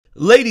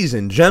Ladies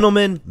and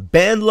gentlemen,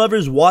 band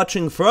lovers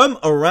watching from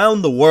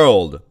around the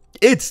world,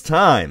 it's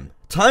time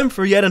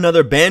for yet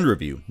another band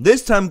review,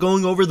 this time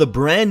going over the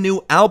brand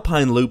new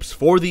Alpine Loops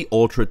for the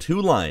Ultra 2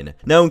 line.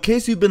 Now, in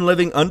case you've been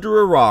living under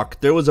a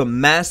rock, there was a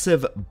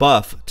massive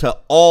buff to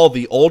all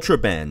the Ultra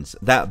bands.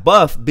 That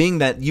buff being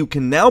that you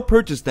can now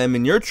purchase them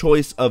in your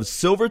choice of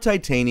silver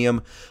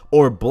titanium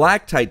or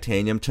black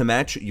titanium to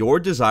match your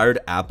desired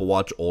Apple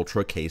Watch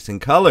Ultra casing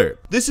color.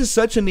 This is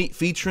such a neat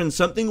feature and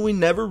something we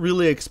never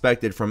really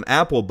expected from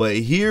Apple, but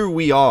here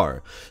we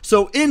are.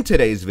 So in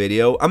today's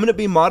video, I'm going to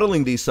be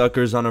modeling these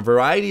suckers on a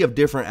variety of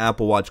different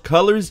Apple Watch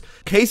colors,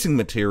 casing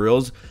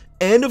materials,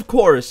 and of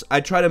course,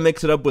 I try to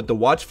mix it up with the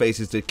watch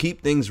faces to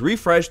keep things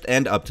refreshed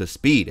and up to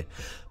speed.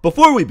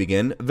 Before we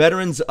begin,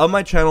 veterans of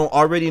my channel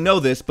already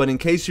know this, but in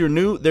case you're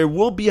new, there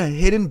will be a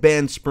hidden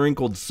band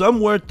sprinkled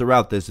somewhere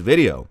throughout this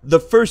video. The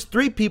first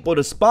 3 people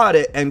to spot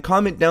it and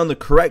comment down the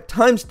correct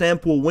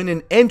timestamp will win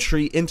an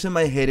entry into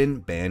my hidden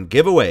band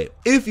giveaway.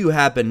 If you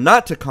happen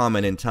not to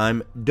comment in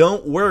time,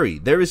 don't worry,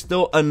 there is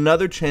still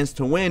another chance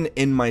to win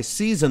in my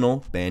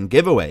seasonal band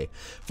giveaway.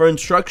 For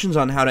instructions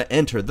on how to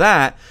enter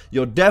that,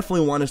 you'll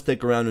definitely want to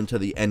stick around until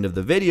the end of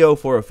the video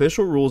for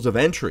official rules of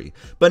entry.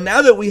 But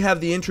now that we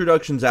have the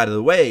introductions out of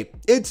the way,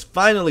 it's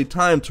finally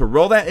time to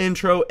roll that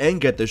intro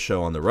and get this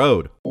show on the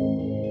road.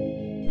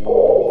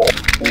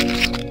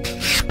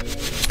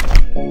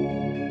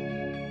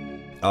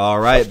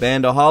 Alright,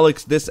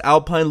 Bandaholics, this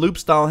Alpine Loop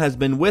style has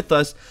been with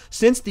us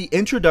since the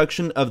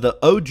introduction of the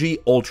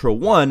OG Ultra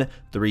 1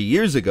 3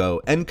 years ago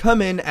and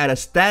come in at a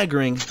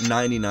staggering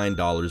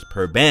 $99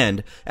 per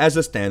band as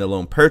a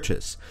standalone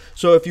purchase.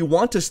 So if you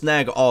want to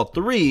snag all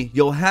 3,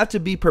 you'll have to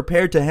be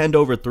prepared to hand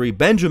over 3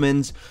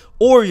 Benjamins,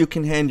 or you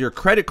can hand your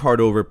credit card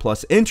over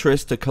plus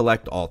interest to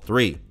collect all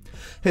 3.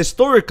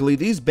 Historically,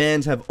 these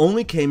bands have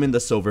only came in the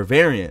silver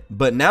variant,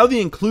 but now the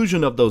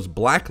inclusion of those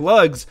black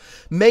lugs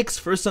makes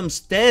for some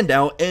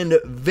standout and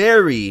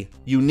very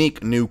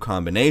unique new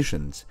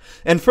combinations.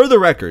 And for the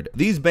record,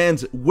 these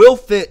bands will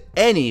fit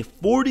any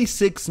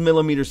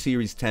 46mm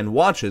Series 10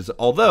 watches,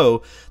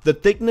 although the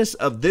thickness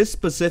of this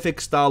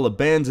specific style of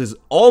bands is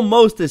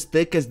almost as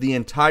thick as the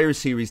entire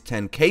Series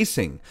 10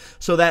 casing,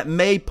 so that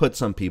may put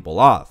some people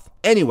off.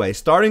 Anyway,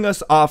 starting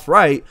us off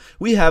right,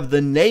 we have the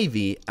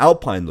Navy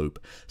Alpine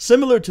Loop.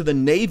 Similar to the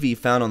navy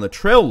found on the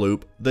Trail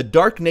Loop, the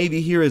dark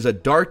navy here is a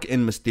dark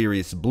and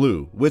mysterious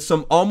blue, with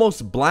some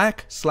almost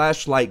black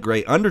 / light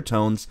gray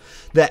undertones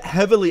that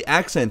heavily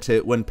accent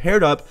it when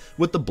paired up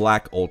with the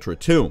black Ultra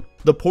 2.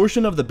 The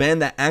portion of the band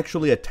that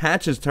actually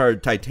attaches to our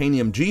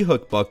titanium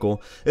G-hook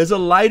buckle is a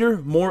lighter,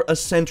 more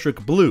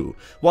eccentric blue,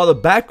 while the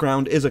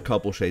background is a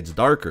couple shades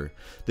darker.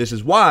 This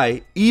is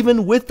why,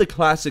 even with the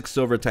classic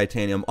silver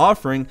titanium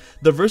offering,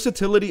 the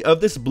versatility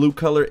of this blue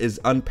color is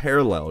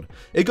unparalleled.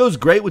 It goes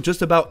great with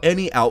just about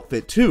any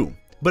outfit too.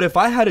 But if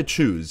I had to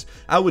choose,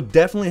 I would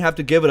definitely have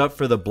to give it up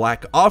for the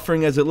black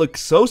offering, as it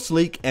looks so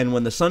sleek, and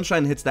when the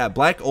sunshine hits that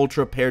black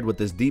Ultra paired with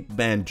this deep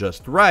band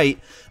just right,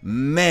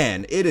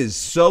 man, it is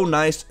so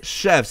nice,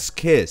 chef's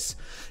kiss.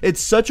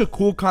 It's such a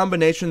cool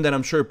combination that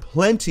I'm sure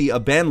plenty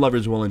of band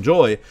lovers will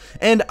enjoy,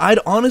 and I'd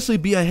honestly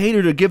be a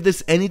hater to give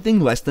this anything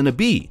less than a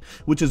B,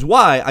 which is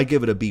why I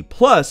give it a B+,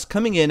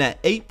 coming in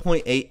at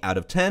 8.8 out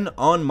of 10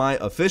 on my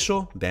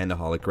official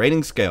Bandaholic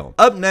rating scale.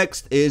 Up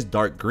next is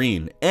dark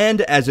green,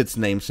 and as its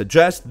name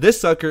suggests,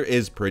 this sucker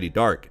is pretty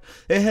dark.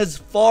 It has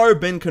far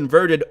been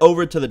converted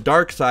over to the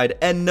dark side,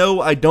 and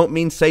no, I don't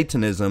mean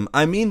Satanism.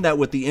 I mean that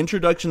with the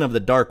introduction of the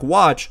dark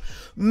watch,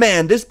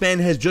 man, this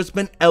band has just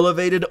been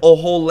elevated a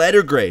whole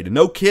letter grade.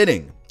 No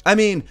kidding. I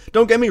mean,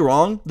 don't get me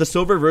wrong, the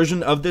silver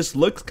version of this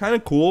looks kind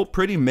of cool,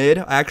 pretty mid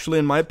actually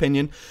in my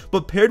opinion,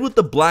 but paired with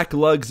the black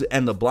lugs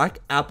and the black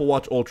Apple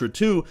Watch Ultra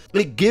 2,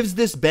 it gives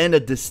this band a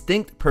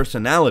distinct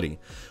personality.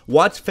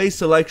 Watch face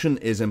selection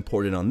is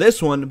important on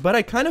this one, but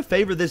I kind of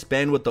favor this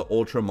band with the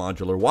ultra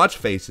modular watch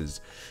faces.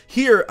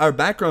 Here, our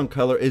background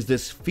color is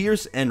this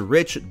fierce and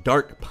rich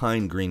dark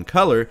pine green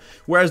color,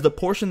 whereas the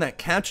portion that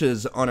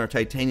catches on our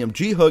titanium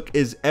G-hook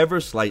is ever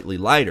slightly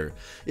lighter.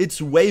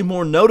 It's way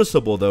more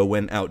noticeable though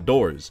when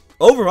outdoors.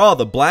 Overall,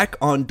 the black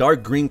on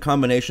dark green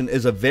combination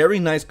is a very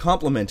nice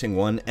complementing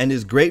one and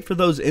is great for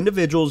those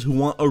individuals who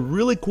want a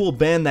really cool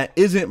band that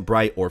isn't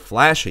bright or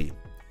flashy.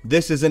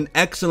 This is an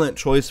excellent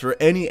choice for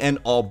any and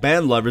all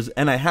band lovers,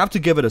 and I have to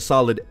give it a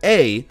solid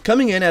A,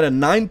 coming in at a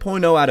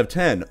 9.0 out of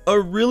 10, a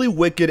really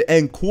wicked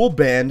and cool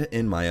band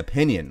in my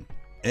opinion.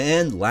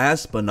 And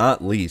last but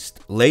not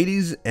least,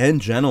 ladies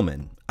and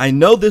gentlemen, I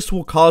know this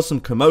will cause some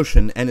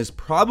commotion and is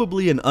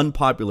probably an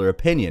unpopular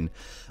opinion,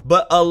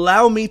 but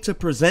allow me to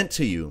present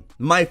to you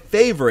my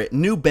favorite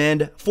new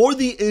band for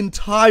the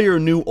entire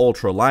new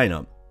Ultra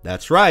lineup.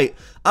 That's right,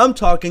 I'm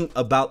talking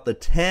about the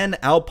tan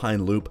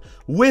Alpine Loop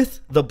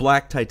with the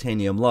black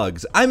titanium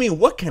lugs. I mean,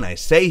 what can I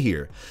say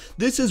here?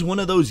 This is one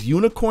of those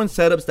unicorn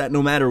setups that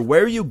no matter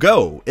where you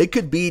go, it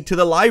could be to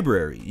the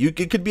library,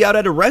 it could be out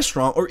at a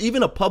restaurant, or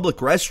even a public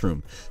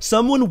restroom,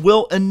 someone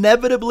will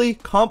inevitably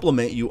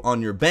compliment you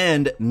on your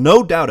band,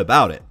 no doubt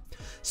about it.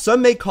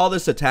 Some may call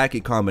this a tacky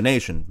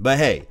combination, but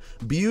hey,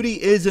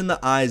 beauty is in the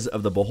eyes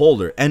of the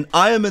beholder, and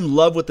I am in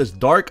love with this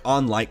dark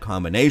on light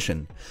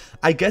combination.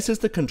 I guess it's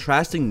the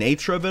contrasting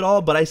nature of it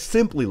all, but I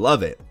simply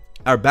love it.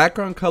 Our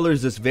background color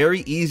is this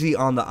very easy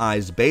on the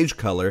eyes beige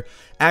color,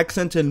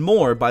 accented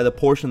more by the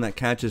portion that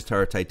catches to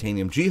our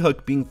titanium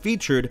G-hook being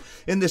featured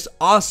in this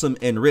awesome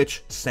and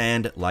rich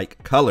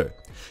sand-like color.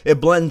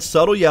 It blends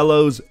subtle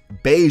yellows,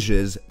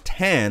 beiges,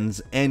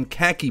 tans, and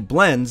khaki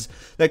blends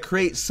that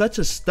create such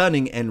a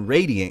stunning and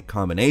radiant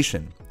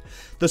combination.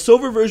 The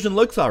silver version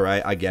looks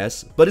alright, I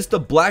guess, but it's the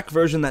black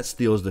version that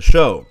steals the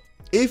show.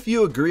 If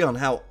you agree on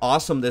how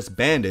awesome this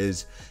band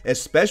is,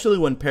 especially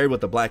when paired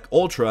with the Black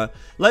Ultra,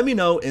 let me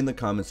know in the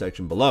comment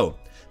section below.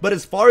 But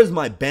as far as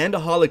my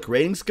bandaholic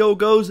rating scale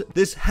goes,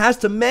 this has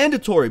to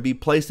mandatory be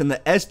placed in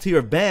the S tier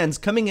of bands,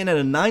 coming in at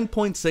a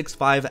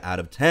 9.65 out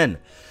of 10.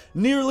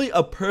 Nearly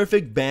a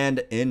perfect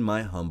band in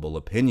my humble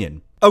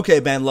opinion.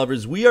 Okay, band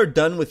lovers, we are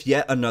done with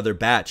yet another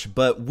batch,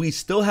 but we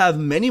still have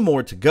many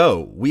more to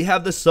go. We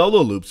have the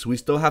solo loops we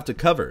still have to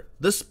cover,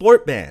 the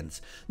sport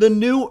bands, the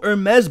new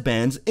Hermes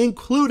bands,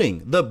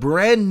 including the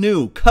brand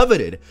new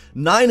coveted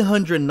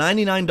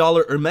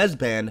 $999 Hermes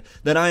band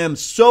that I am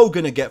so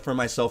gonna get for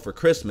myself for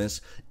Christmas,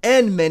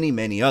 and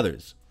many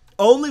others.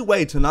 Only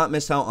way to not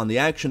miss out on the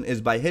action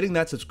is by hitting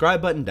that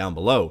subscribe button down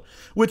below,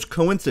 which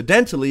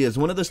coincidentally is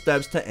one of the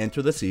steps to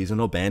enter the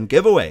seasonal band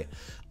giveaway.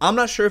 I'm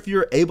not sure if you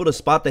were able to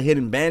spot the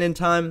hidden band in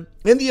time.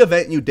 In the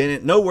event you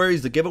didn't, no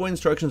worries, the giveaway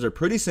instructions are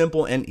pretty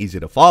simple and easy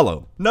to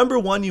follow. Number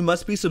 1, you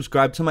must be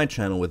subscribed to my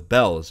channel with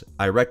bells.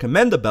 I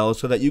recommend the bells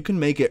so that you can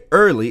make it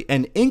early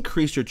and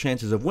increase your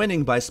chances of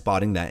winning by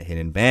spotting that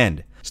hidden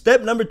band.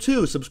 Step number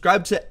 2,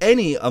 subscribe to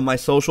any of my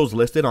socials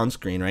listed on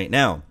screen right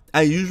now.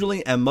 I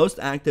usually am most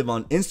active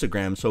on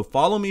Instagram, so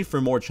follow me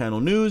for more channel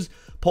news,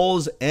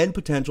 polls, and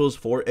potentials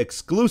for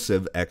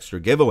exclusive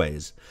extra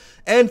giveaways.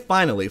 And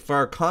finally, for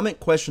our comment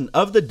question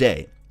of the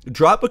day,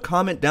 drop a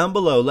comment down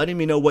below letting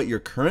me know what you're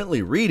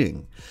currently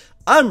reading.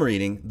 I'm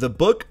reading The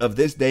Book of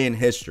This Day in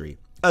History,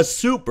 a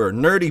super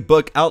nerdy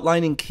book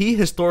outlining key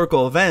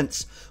historical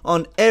events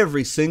on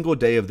every single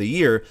day of the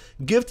year,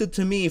 gifted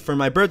to me for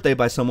my birthday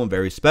by someone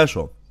very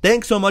special.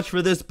 Thanks so much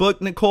for this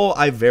book, Nicole.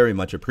 I very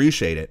much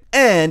appreciate it.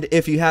 And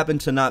if you happen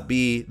to not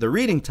be the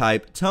reading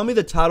type, tell me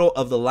the title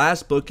of the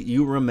last book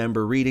you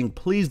remember reading.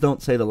 Please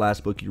don't say the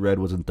last book you read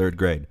was in 3rd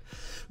grade.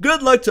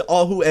 Good luck to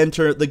all who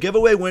enter. The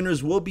giveaway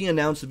winners will be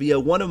announced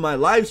via one of my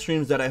live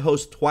streams that I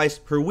host twice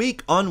per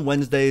week on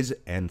Wednesdays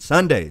and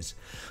Sundays.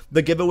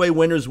 The giveaway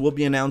winners will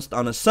be announced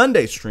on a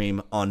Sunday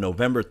stream on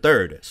November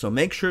 3rd, so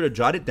make sure to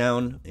jot it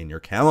down in your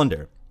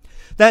calendar.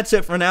 That's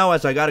it for now,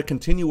 as I gotta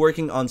continue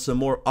working on some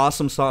more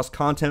awesome sauce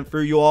content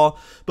for you all,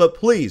 but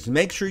please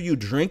make sure you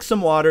drink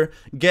some water,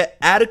 get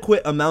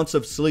adequate amounts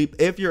of sleep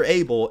if you're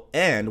able,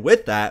 and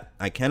with that,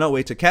 I cannot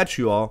wait to catch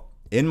you all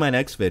in my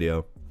next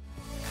video.